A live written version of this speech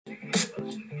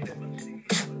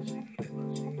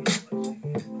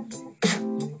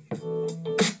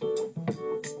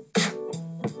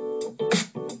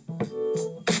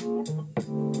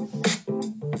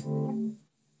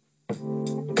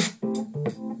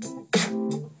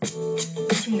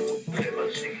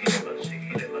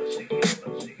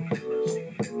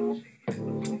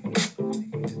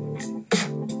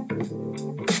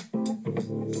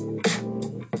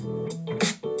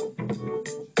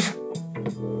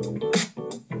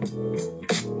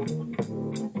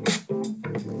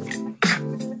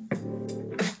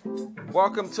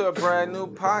Welcome to a brand new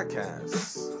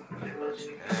podcast,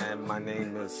 and my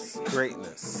name is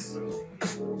Greatness.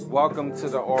 Welcome to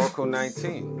the Oracle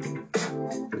 19.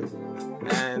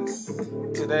 And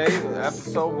today, the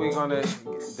episode, we're going to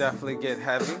definitely get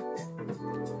heavy.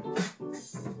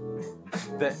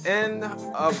 The end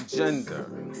of gender.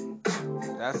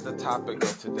 That's the topic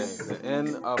of today, the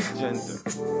end of gender.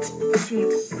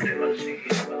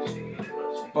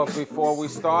 But before we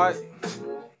start,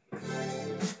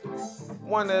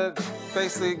 want to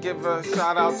basically give a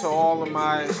shout out to all of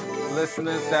my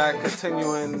listeners that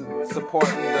continue in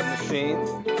supporting the machine.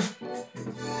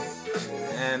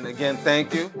 And again,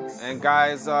 thank you. And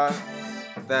guys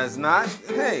that's not,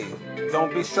 hey,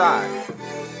 don't be shy.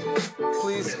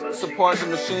 Please support the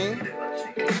machine.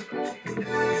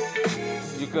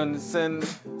 You can send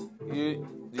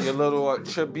your little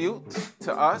tribute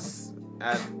to us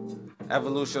at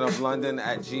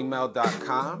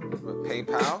evolutionoflondon@gmail.com with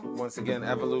PayPal. Once again,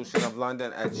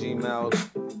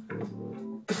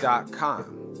 evolutionoflondon@gmail.com.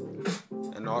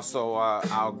 And also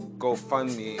our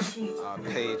GoFundMe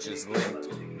page is linked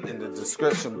in the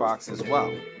description box as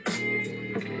well.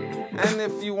 And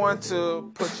if you want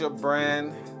to put your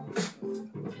brand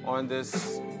on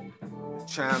this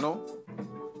channel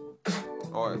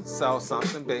or sell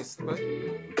something,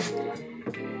 basically,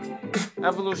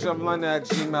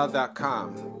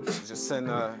 evolutionoflondon@gmail.com. Just send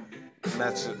a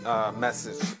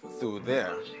message through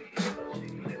there.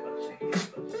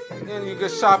 And you can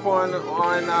shop on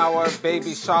our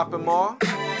baby shopping mall,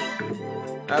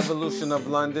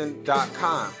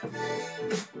 evolutionoflondon.com.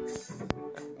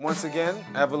 Once again,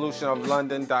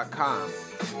 evolutionoflondon.com.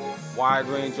 Wide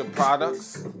range of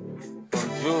products from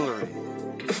jewelry,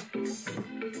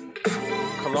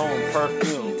 cologne,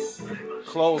 perfume,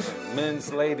 clothing,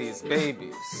 men's, ladies,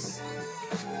 babies,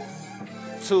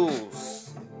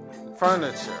 tools,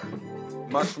 furniture,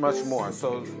 much more.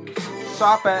 So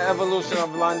shop at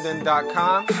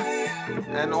evolutionoflondon.com,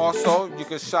 and also you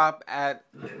can shop at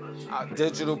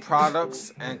digital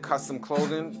products and custom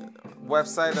clothing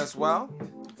website as well,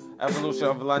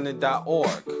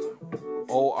 evolutionoflondon.org,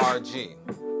 O-R-G.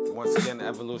 Once again,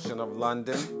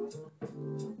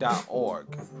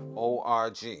 evolutionoflondon.org,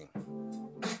 O-R-G.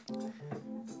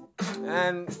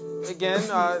 And again,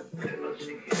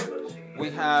 we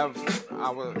have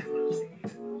our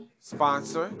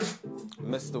sponsor,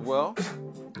 Mr. Will.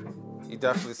 He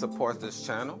definitely supports this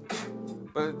channel.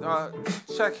 But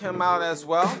check him out as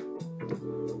well.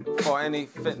 For any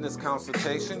fitness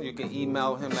consultation, you can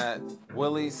email him at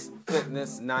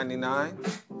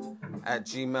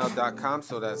williesfitness99@gmail.com.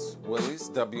 So that's Willies,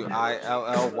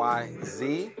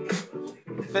 WILLYZ,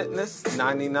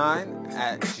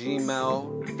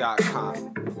 fitness99@gmail.com.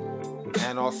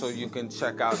 And also you can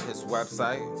check out his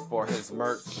website for his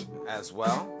merch as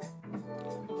well.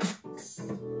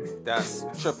 That's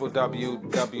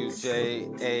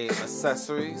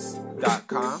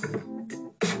www.wjaaccessories.com.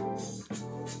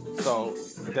 So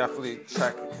definitely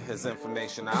check his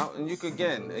information out. And you can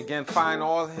again find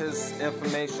all his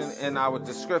information in our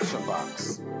description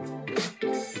box.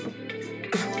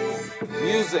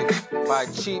 Music by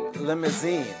Cheap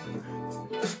Limousine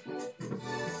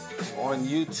on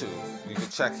YouTube. You can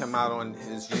check him out on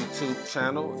his YouTube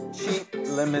channel, Cheap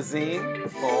Limousine,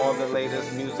 for all the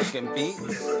latest music and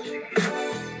beats.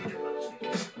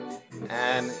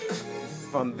 And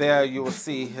from there, you will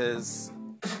see his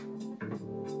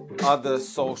other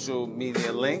social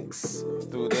media links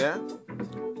through there.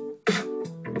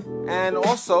 And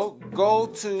also, go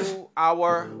to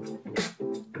our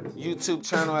YouTube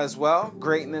channel as well,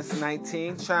 Greatness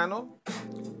 19 channel,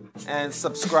 and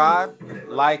subscribe,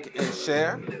 like, and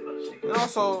share. And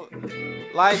also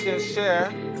like and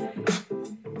share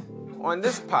on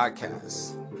this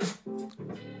podcast.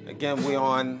 Again, we're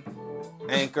on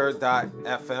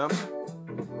Anchor.fm,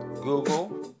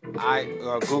 Google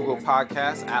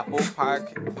Podcasts, Apple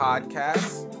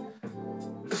Podcasts,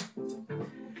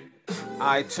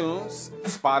 iTunes,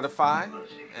 Spotify,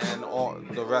 and all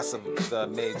the rest of the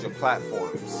major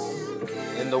platforms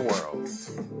in the world.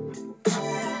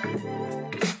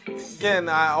 again,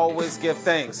 I always give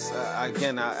thanks,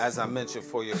 as I mentioned,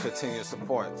 for your continued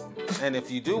support. And if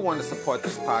you do want to support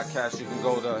this podcast, you can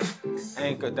go to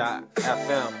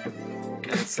anchor.fm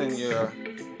and send your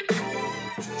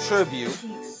tribute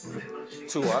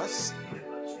to us.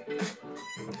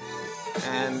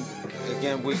 And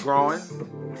again, we're growing.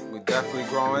 We're definitely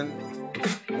growing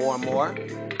more and more.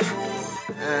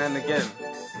 And again,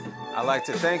 I'd like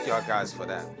to thank y'all guys for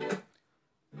that.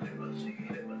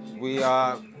 We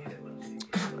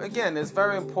again, it's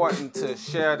very important to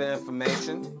share the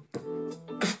information.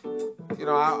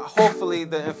 Hopefully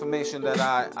the information that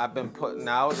I've been putting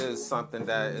out is something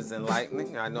that is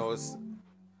enlightening. I know it's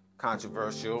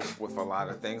controversial with a lot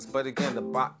of things, but again, the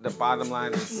bottom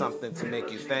line is something to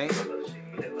make you think,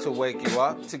 to wake you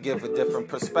up, to give a different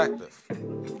perspective.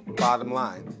 Bottom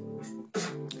line.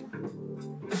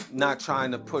 Not trying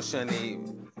to push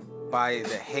anybody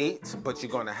to hate, but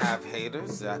you're going to have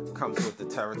haters. That comes with the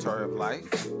territory of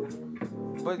life.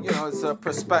 But, it's a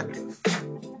perspective.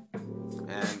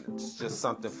 And it's just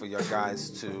something for your guys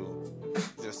to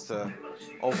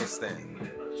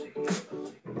overstand.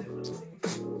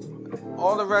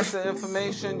 All the rest of the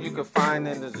information you can find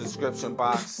in the description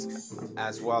box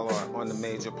as well or on the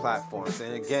major platforms.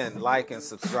 And again, like and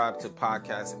subscribe to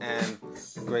podcast and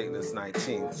Greatness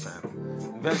 19 channel.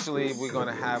 Eventually, we're going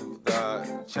to have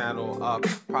the channel up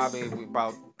probably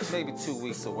about maybe 2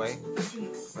 weeks away.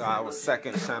 Our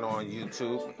second channel on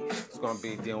YouTube is going to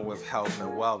be dealing with health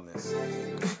and wellness.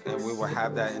 And we will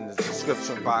have that in the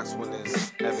description box when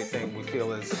everything we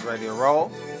feel is ready to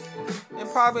roll. And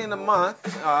probably in a month,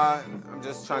 I'm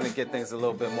just trying to get things a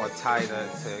little bit more tighter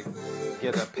to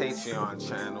get a Patreon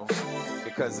channel,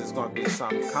 because there's going to be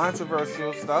some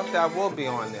controversial stuff that will be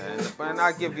on there. And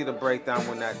I'll give you the breakdown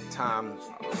when that time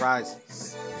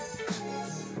arises.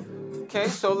 Okay,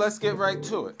 so let's get right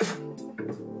to it.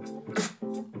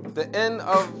 The end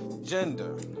of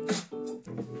gender.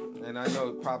 And I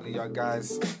know probably y'all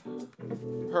guys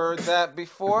heard that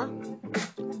before.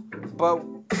 But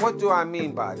what do I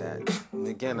mean by that? And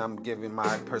again, I'm giving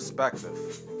my perspective.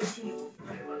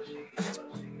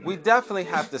 We definitely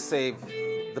have to save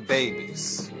the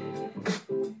babies.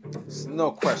 There's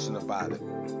no question about it.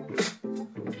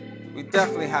 We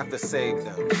definitely have to save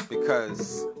them,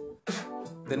 because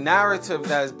the narrative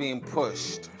that is being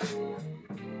pushed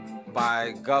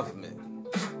by government,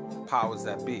 powers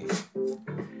that be,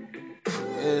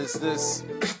 is this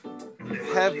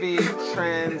heavy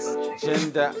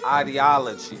transgender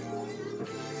ideology.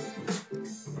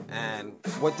 And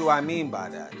what do I mean by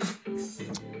that?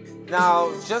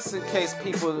 Now, just in case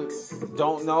people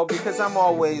don't know, because I'm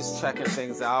always checking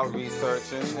things out,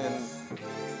 researching, and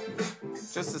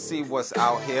just to see what's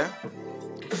out here.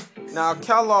 Now,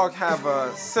 Kellogg have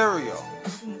a cereal,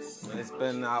 and it's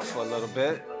been out for a little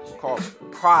bit, called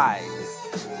Pride.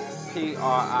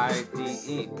 Pride,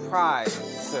 Pride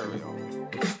cereal.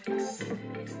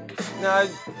 Now,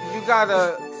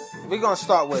 we're going to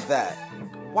start with that.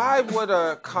 Why would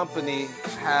a company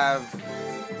have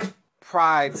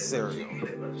Pride cereal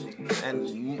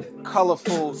and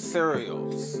colorful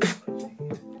cereals?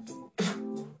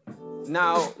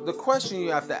 Now, the question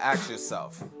you have to ask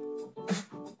yourself,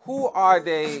 who are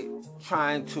they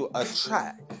trying to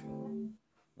attract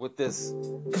with this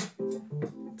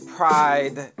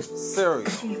Pride cereal?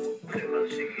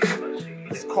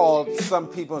 It's called, some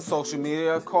people on social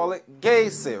media call it gay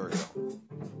cereal.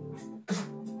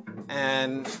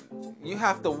 And you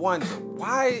have to wonder,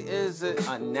 why is it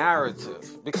a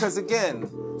narrative? Because again,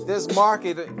 there's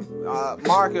marketers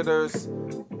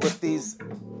with these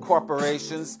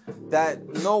corporations that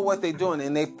know what they're doing,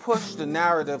 and they push the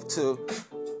narrative to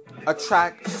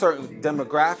attract certain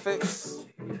demographics,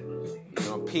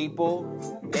 people,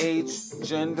 age,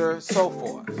 gender, so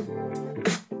forth.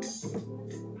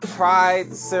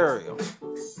 Pride cereal.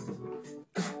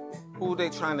 Who they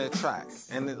trying to attract?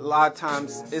 And a lot of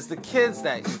times it's the kids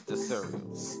that eat the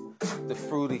cereals, the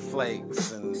Fruity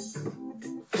Flakes and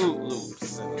Fruit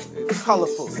Loops and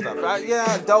colorful stuff.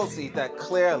 Yeah, adults eat that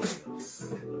clearly,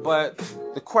 but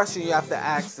the question you have to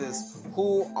ask is,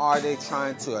 who are they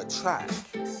trying to attract?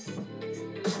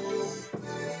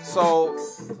 So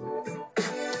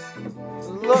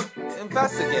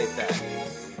investigate that.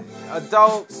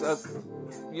 Adults,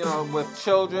 with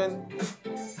children,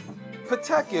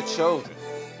 protect your children,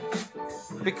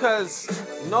 because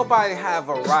nobody have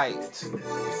a right.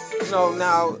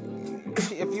 Now,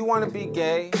 if you want to be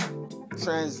gay,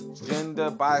 transgender,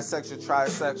 bisexual,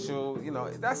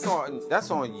 trisexual,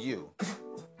 that's on you.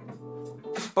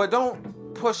 But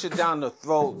don't push it down the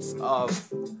throats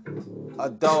of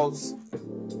adults,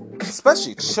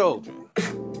 especially children.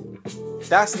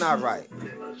 That's not right.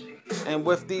 And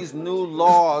with these new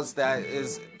laws that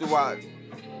is throughout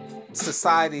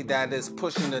society that is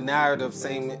pushing the narrative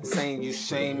saying you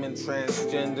shaming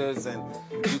transgenders, and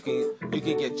you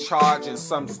can get charged in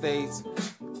some states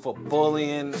for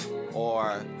bullying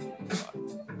or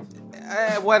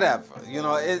whatever. You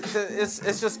know,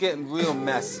 it's just getting real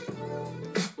messy.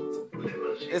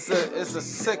 It's a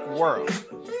sick world,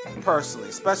 personally,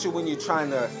 especially when you're trying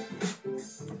to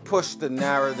push the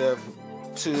narrative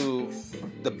to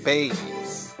the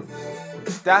babies.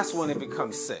 That's when it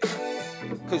becomes sick,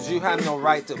 because you have no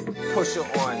right to push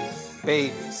it on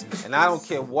babies. And I don't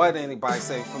care what anybody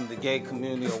say from the gay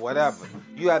community or whatever.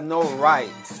 You have no right,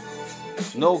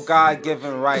 no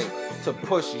God-given right to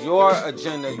push your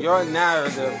agenda, your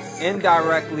narrative,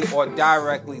 indirectly or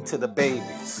directly to the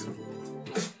babies.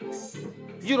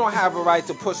 You don't have a right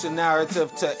to push a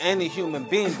narrative to any human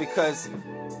being, because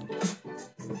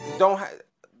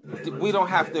we don't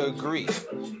have to agree.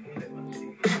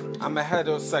 I'm a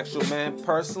heterosexual man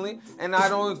personally, and I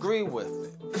don't agree with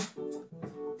it.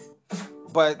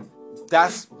 But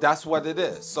that's what it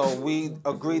is. So we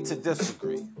agree to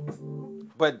disagree.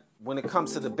 But when it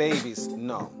comes to the babies,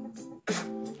 no.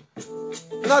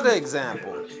 Another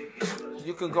example,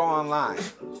 you can go online.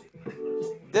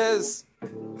 There's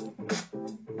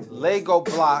Lego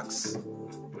blocks,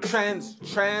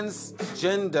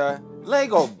 transgender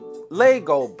Lego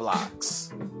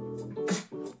blocks.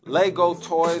 Lego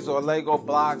toys or Lego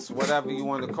blocks, whatever you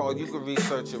want to call it. You can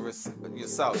research it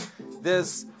yourself.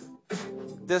 There's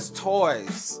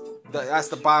toys. That's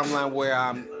the bottom line where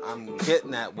I'm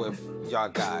getting at with y'all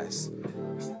guys.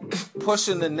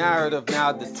 Pushing the narrative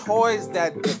now. The toys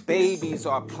that the babies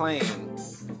are playing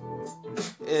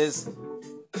is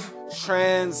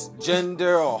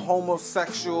transgender or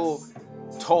homosexual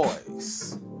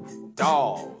toys,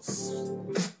 dolls.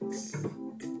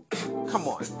 Come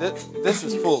on, this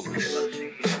is foolish.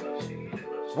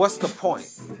 What's the point?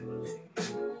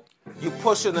 You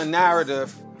pushing a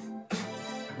narrative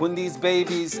when these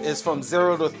babies is from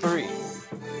 0 to 3.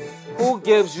 Who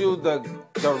gives you the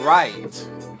right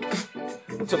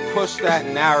to push that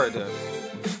narrative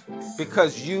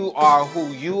because you are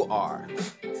who you are?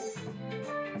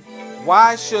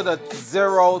 Why should a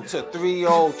 0 to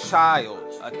 3-year-old child,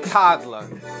 a toddler,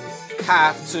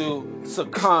 have to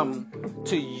succumb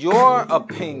to your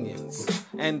opinions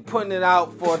and putting it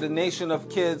out for the nation of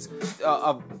kids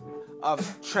of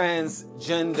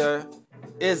transgender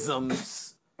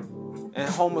isms and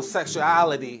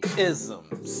homosexuality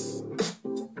isms?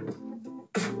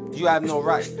 You have no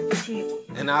right.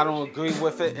 And I don't agree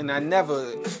with it, and I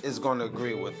never is going to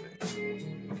agree with it.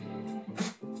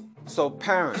 So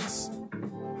parents,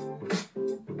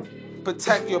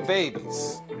 protect your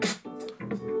babies.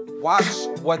 Watch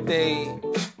what they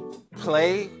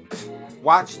play.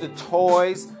 Watch the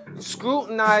toys.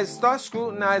 Start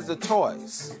scrutinize the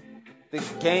toys. The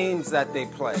games that they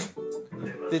play.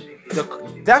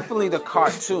 Definitely the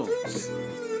cartoons.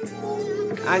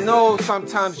 I know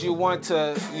sometimes you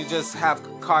just have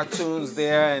cartoons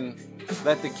there and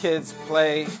let the kids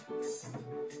play,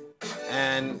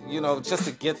 and just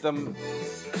to get them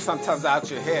sometimes out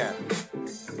your hair,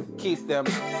 keep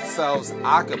themselves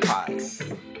occupied.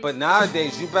 But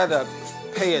nowadays you better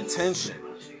pay attention,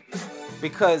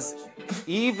 because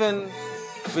even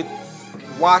with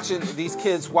these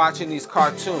kids watching these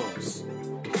cartoons,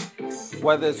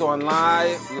 whether it's on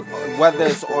live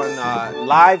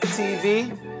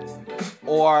TV,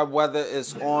 or whether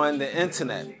it's on the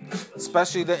internet,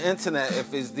 especially the internet,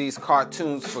 if it's these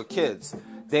cartoons for kids,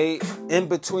 they in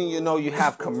between, you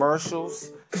have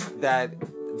commercials that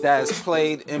is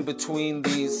played in between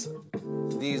these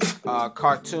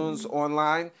cartoons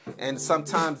online, and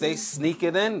sometimes they sneak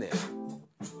it in there.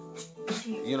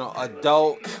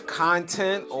 Adult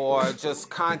content or just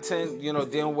content,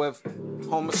 dealing with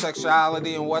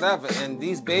homosexuality and whatever. And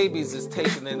these babies is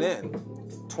taking it in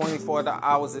 24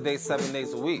 hours a day, 7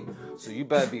 days a week. So you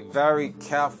better be very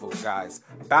careful, guys.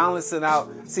 Balance it out.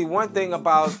 See, one thing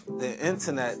about the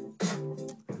internet,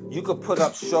 you could put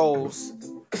up shows.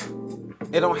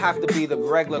 It don't have to be the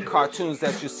regular cartoons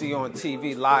that you see on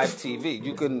TV, live TV.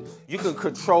 You can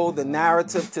control the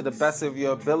narrative to the best of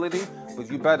your ability,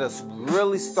 but you better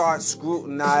really start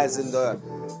scrutinizing the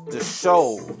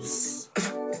shows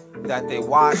that they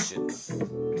watching.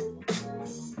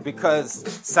 Because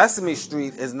Sesame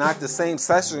Street is not the same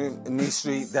Sesame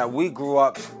Street that we grew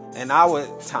up in our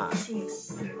time.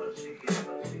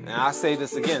 And I say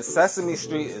this again, Sesame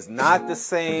Street is not the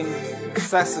same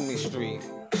Sesame Street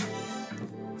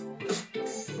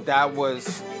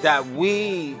that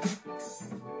we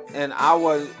in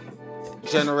our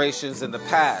generations in the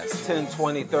past, 10,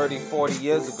 20, 30, 40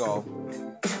 years ago,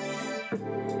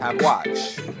 have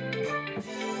watched.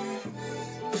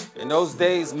 In those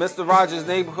days, Mr. Rogers'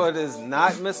 Neighborhood is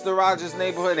not Mr. Rogers'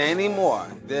 Neighborhood anymore.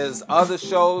 There's other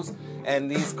shows and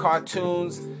these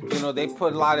cartoons, they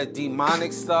put a lot of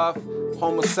demonic stuff,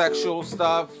 homosexual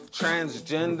stuff,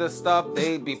 transgender stuff.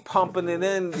 They be pumping it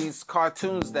in these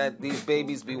cartoons that these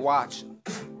babies be watching.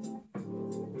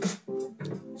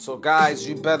 So guys,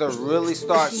 you better really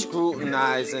start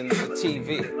scrutinizing the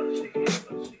TV,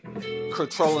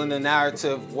 controlling the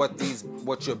narrative,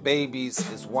 what your babies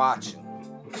is watching.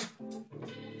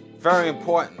 Very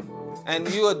important. And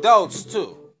you adults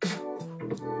too.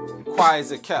 Quiet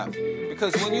as it kept.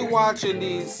 Because when you're watching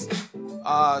these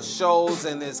shows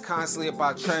and it's constantly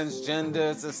about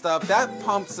transgenders and stuff, that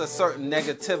pumps a certain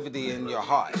negativity in your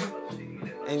heart,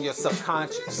 in your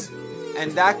subconscious.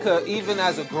 And that could, even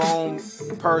as a grown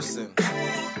person,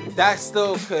 that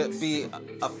still could be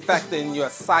affecting your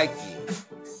psyche.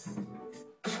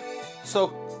 So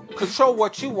control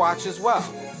what you watch as well.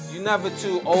 You're never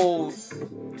too old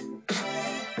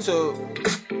to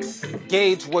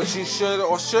gauge what you should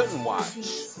or shouldn't watch,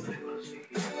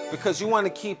 because you want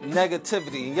to keep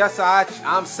negativity. And yes,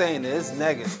 I'm saying it is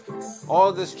negative.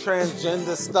 All this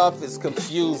transgender stuff is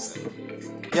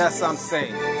confusing. Yes, I'm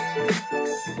saying it,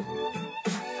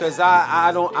 because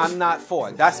I'm not for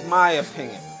it. That's my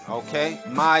opinion. Okay,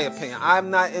 my opinion.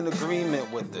 I'm not in agreement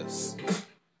with this.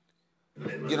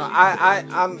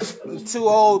 I'm too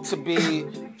old to be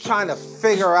trying to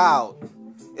figure out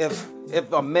if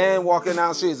a man walking down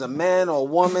the street is a man or a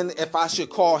woman, if I should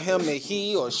call him a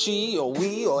he or she or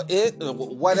we or it or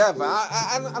whatever.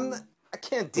 I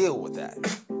can't deal with that.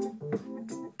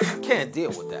 I can't deal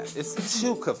with that. It's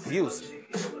too confusing.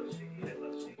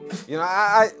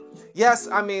 Yes,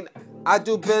 I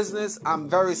do business. I'm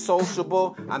very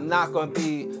sociable. I'm not going to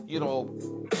be,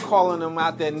 calling them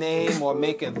out their name or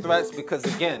making threats, because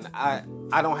again, I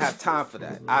don't have time for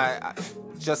that. I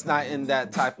just not in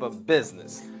that type of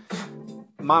business.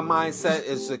 My mindset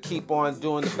is to keep on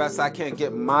doing the best I can,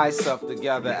 get myself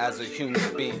together as a human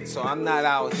being. So I'm not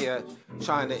out here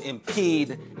trying to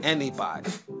impede anybody.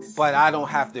 But I don't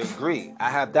have to agree. I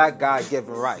have that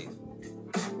God-given right.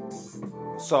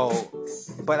 So,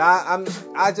 but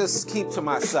I just keep to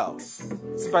myself,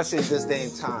 especially in this day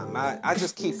and time. I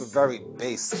just keep it very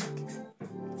basic,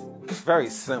 very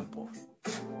simple.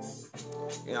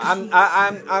 I'm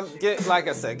getting, like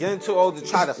I said, getting too old to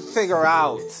try to figure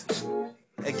out.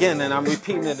 Again, and I'm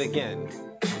repeating it again.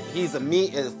 He's a me,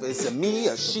 it's a me,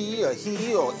 a she, a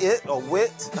he, or it, or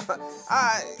wit.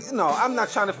 I'm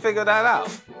not trying to figure that out.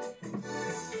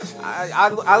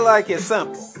 I like it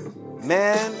simple.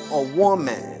 Man or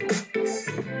woman.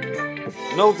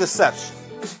 No deception.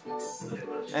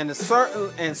 And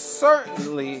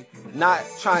certainly not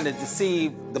trying to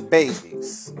deceive the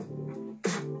babies.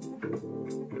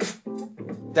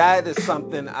 That is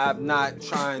something I'm not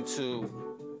trying to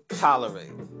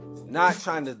tolerate. Not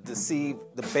trying to deceive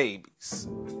the babies.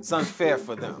 It's unfair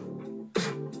for them.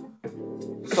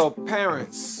 So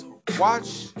parents,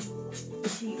 watch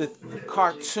the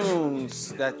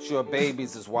cartoons that your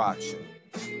babies is watching.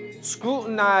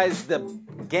 Scrutinize the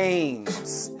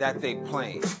games that they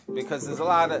play, because there's a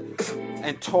lot of,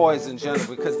 and toys in general,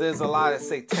 because there's a lot of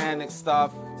satanic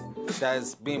stuff that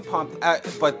is being pumped out,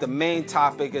 but the main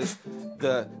topic is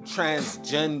the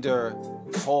transgender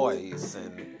toys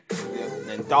and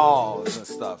dolls and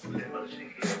stuff.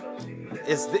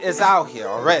 It's out here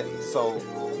already, so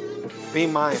be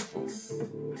mindful.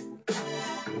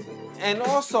 And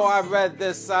also, I read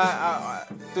this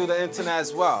through the internet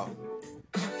as well.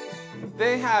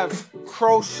 They have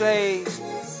crochet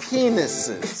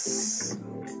penises.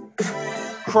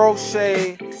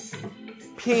 Crochet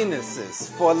penises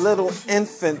for little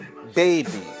infant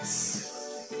babies.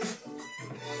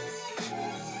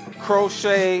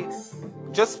 Crochet,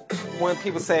 just when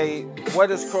people say,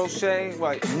 what is crochet?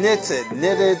 Like knitted,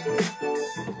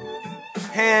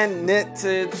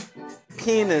 hand-knitted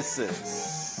penises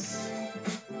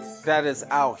that is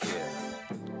out here.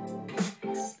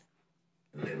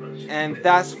 And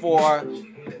that's for,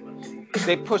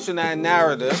 they pushing that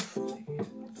narrative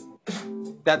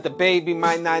that the baby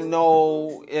might not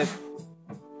know if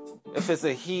it's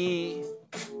a he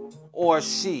or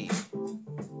she.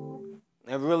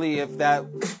 And really, if that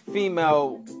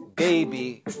female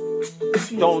baby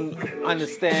don't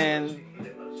understand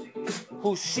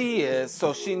who she is,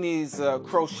 so she needs a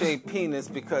crochet penis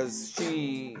because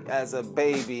she, as a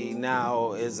baby,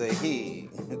 now is a he.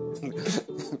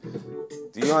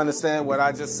 Do you understand what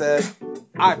I just said?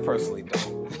 I personally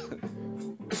don't.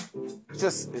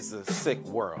 It's a sick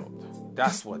world.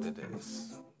 That's what it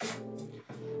is.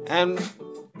 And,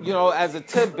 as a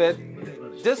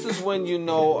tidbit, this is when you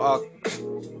know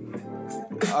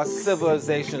a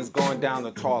civilization is going down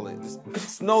the toilet.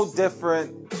 It's no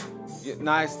different.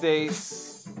 United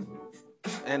States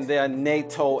and their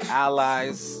NATO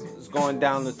allies is going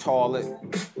down the toilet.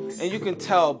 And you can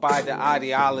tell by the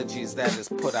ideologies that is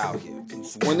put out here.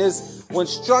 When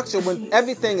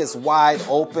everything is wide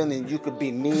open and you could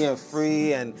be me and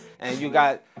free, and you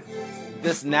got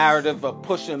this narrative of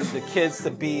pushing the kids to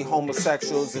be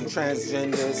homosexuals and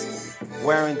transgenders,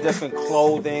 wearing different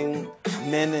clothing,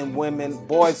 men and women,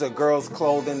 boys or girls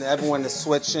clothing, everyone is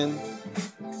switching.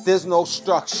 There's no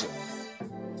structure.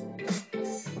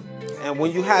 And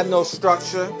when you have no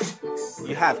structure,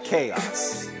 you have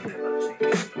chaos.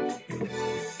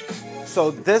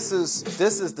 So this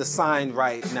is the sign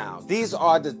right now. These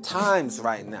are the times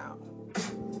right now.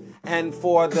 And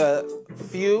for the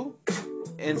few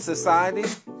in society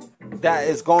that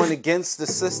is going against the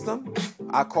system,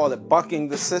 I call it bucking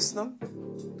the system,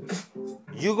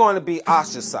 you're going to be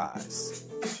ostracized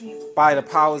by the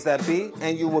powers that be,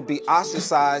 and you will be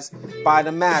ostracized by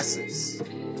the masses.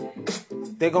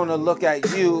 They're going to look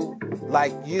at you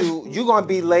like you're going to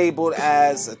be labeled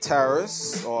as a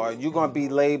terrorist, or you're going to be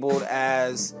labeled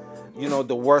as,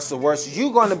 the worst of worst.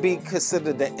 You're going to be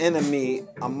considered the enemy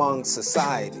among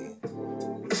society.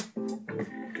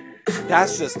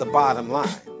 That's just the bottom line.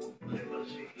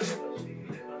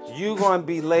 You're going to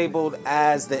be labeled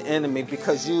as the enemy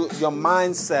because your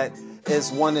mindset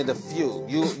is one of the few.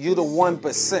 You're the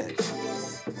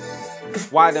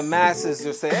 1%. Why the masses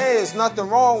just say, hey, there's nothing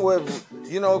wrong with,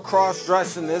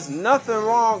 cross-dressing. There's nothing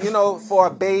wrong, for a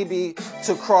baby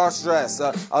to cross-dress.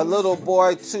 A little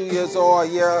boy, 2 years old, a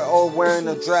year old, wearing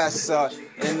a dress,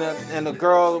 and a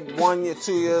girl, 1 year,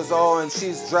 2 years old, and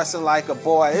she's dressing like a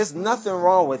boy. There's nothing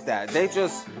wrong with that. They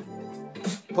just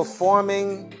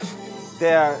performing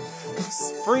their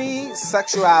free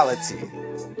sexuality,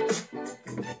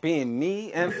 being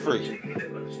me and free.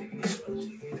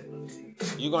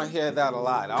 You're going to hear that a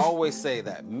lot. I always say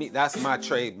that. Me, that's my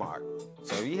trademark.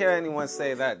 So if you hear anyone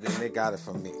say that, then they got it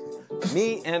from me.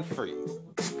 Me and free.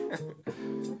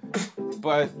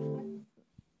 But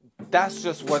that's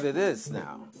just what it is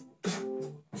now.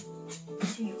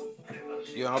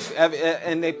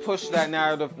 And they push that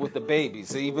narrative with the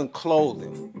babies, even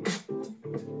clothing.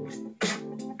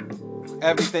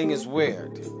 Everything is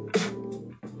weird.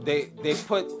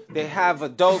 They have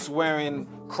adults wearing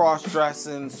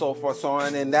cross-dressing, so forth, so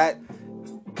on, and that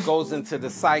goes into the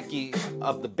psyche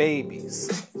of the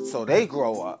babies. So they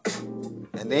grow up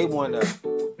and they want to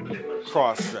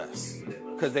cross-dress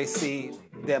because they see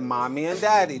their mommy and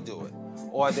daddy do it,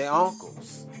 or their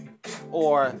uncles,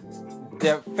 or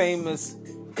their famous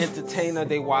entertainer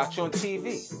they watch on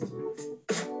TV.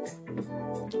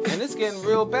 And it's getting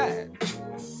real bad.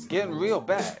 It's getting real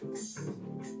bad.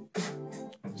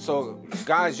 So,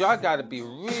 guys, y'all got to be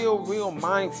real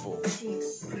mindful.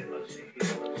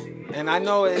 And I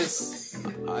know it's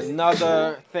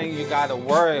another thing you got to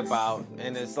worry about.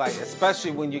 And it's like,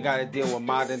 especially when you got to deal with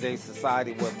modern day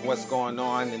society, with what's going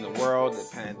on in the world, the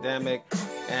pandemic.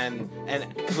 And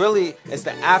really, it's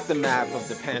the aftermath of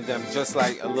the pandemic. Just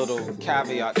like a little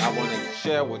caveat I want to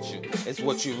share with you. It's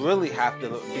what you really have to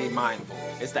be mindful.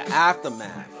 It's the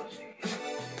aftermath.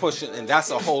 Pushing, and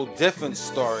that's a whole different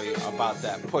story about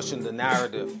that, pushing the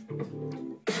narrative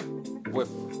with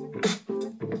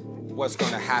what's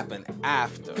going to happen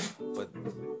after, but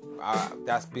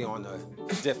that's beyond a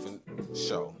different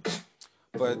show.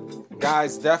 But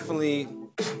guys, definitely,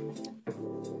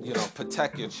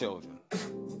 protect your children.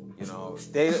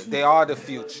 They are the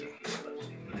future.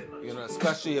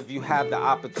 Especially if you have the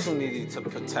opportunity to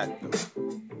protect them.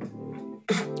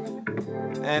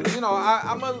 And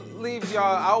I'm gonna leave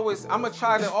y'all. I'm gonna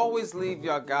try to always leave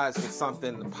y'all guys with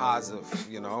something positive,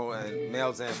 and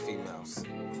males and females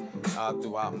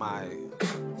throughout my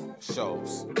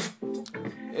shows.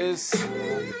 Is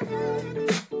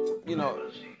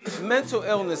mental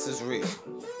illness is real.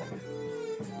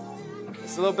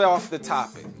 It's a little bit off the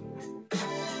topic.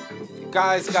 You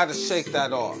guys got to shake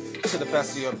that off to the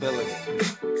best of your ability.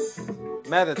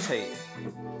 Meditate,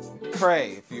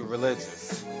 pray if you're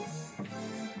religious.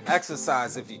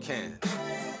 Exercise if you can.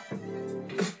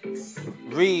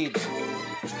 Read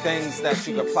things that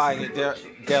you can apply in your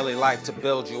daily life to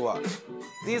build you up.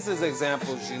 These are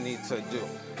examples you need to do.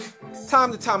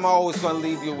 Time to time, I'm always going to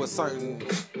leave you with certain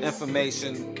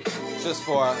information just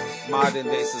for modern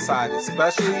day society,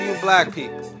 especially you black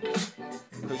people,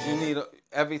 because you need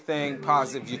everything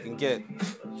positive you can get,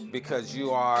 because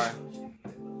you are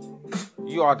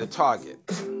the target.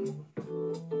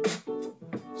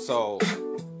 So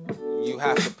you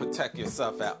have to protect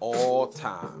yourself at all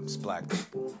times, black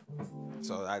people.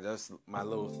 So that's my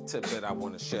little tidbit I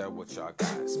want to share with y'all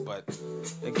guys. But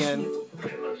again,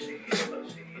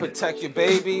 protect your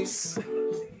babies,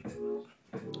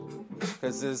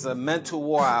 because there's a mental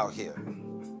war out here.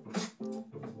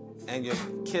 And your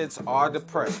kids are the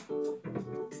prey.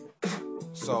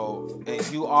 So,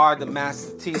 and you are the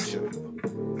master teacher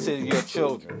to your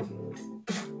children.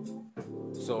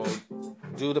 So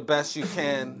do the best you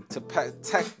can to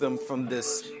protect them from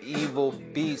this evil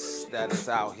beast that is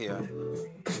out here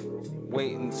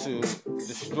waiting to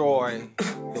destroy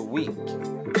the weak.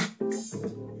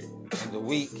 And the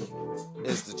weak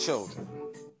is the children.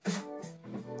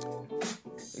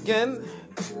 Again,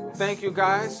 thank you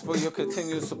guys for your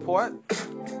continued support.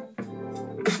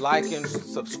 Like and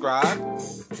subscribe.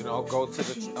 You know, go to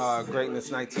the Greatness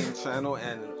 19 channel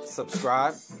and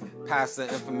subscribe. Pass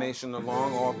the information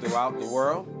along all throughout the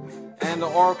world. And the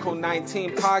Oracle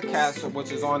 19 podcast,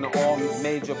 which is on all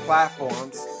major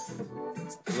platforms.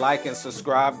 Like and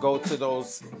subscribe. Go to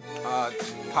those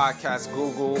podcasts,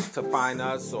 Google to find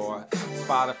us, or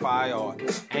Spotify, or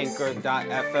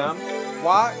Anchor.fm.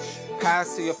 Watch,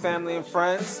 pass to your family and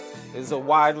friends. There's a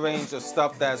wide range of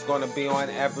stuff that's going to be on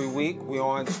every week. We're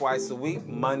on twice a week.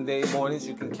 Monday mornings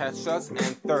you can catch us,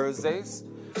 and Thursdays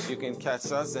you can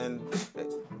catch us. And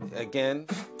again,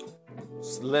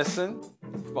 listen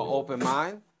for open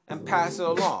mind and pass it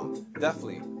along.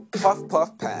 Definitely. Puff,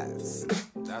 puff, pass.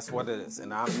 That's what it is.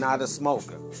 And I'm not a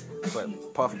smoker,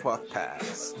 but puff, puff,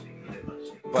 pass.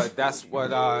 But that's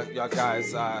what y'all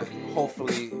guys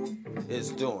hopefully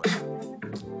is doing.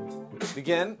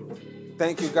 Again,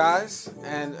 thank you guys.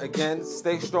 And again,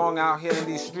 stay strong out here in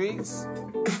these streets.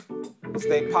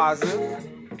 Stay positive.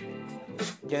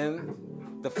 Again,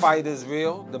 the fight is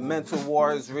real. The mental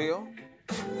war is real.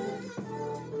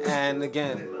 And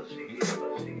again,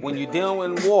 when you're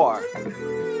dealing in war,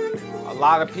 a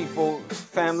lot of people,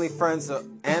 family, friends,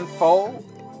 and foe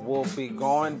will be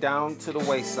going down to the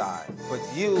wayside. But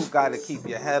you got to keep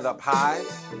your head up high.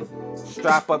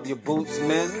 Strap up your boots,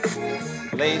 men.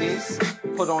 Ladies,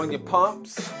 put on your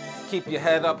pumps. Keep your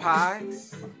head up high.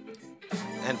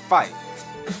 And fight.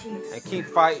 And keep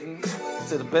fighting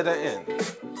to the bitter end.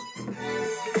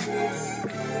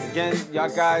 Again,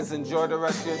 y'all guys enjoy the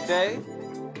rest of your day.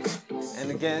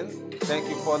 And again, thank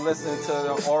you for listening to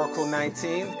the Oracle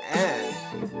 19,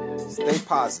 and stay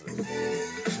positive.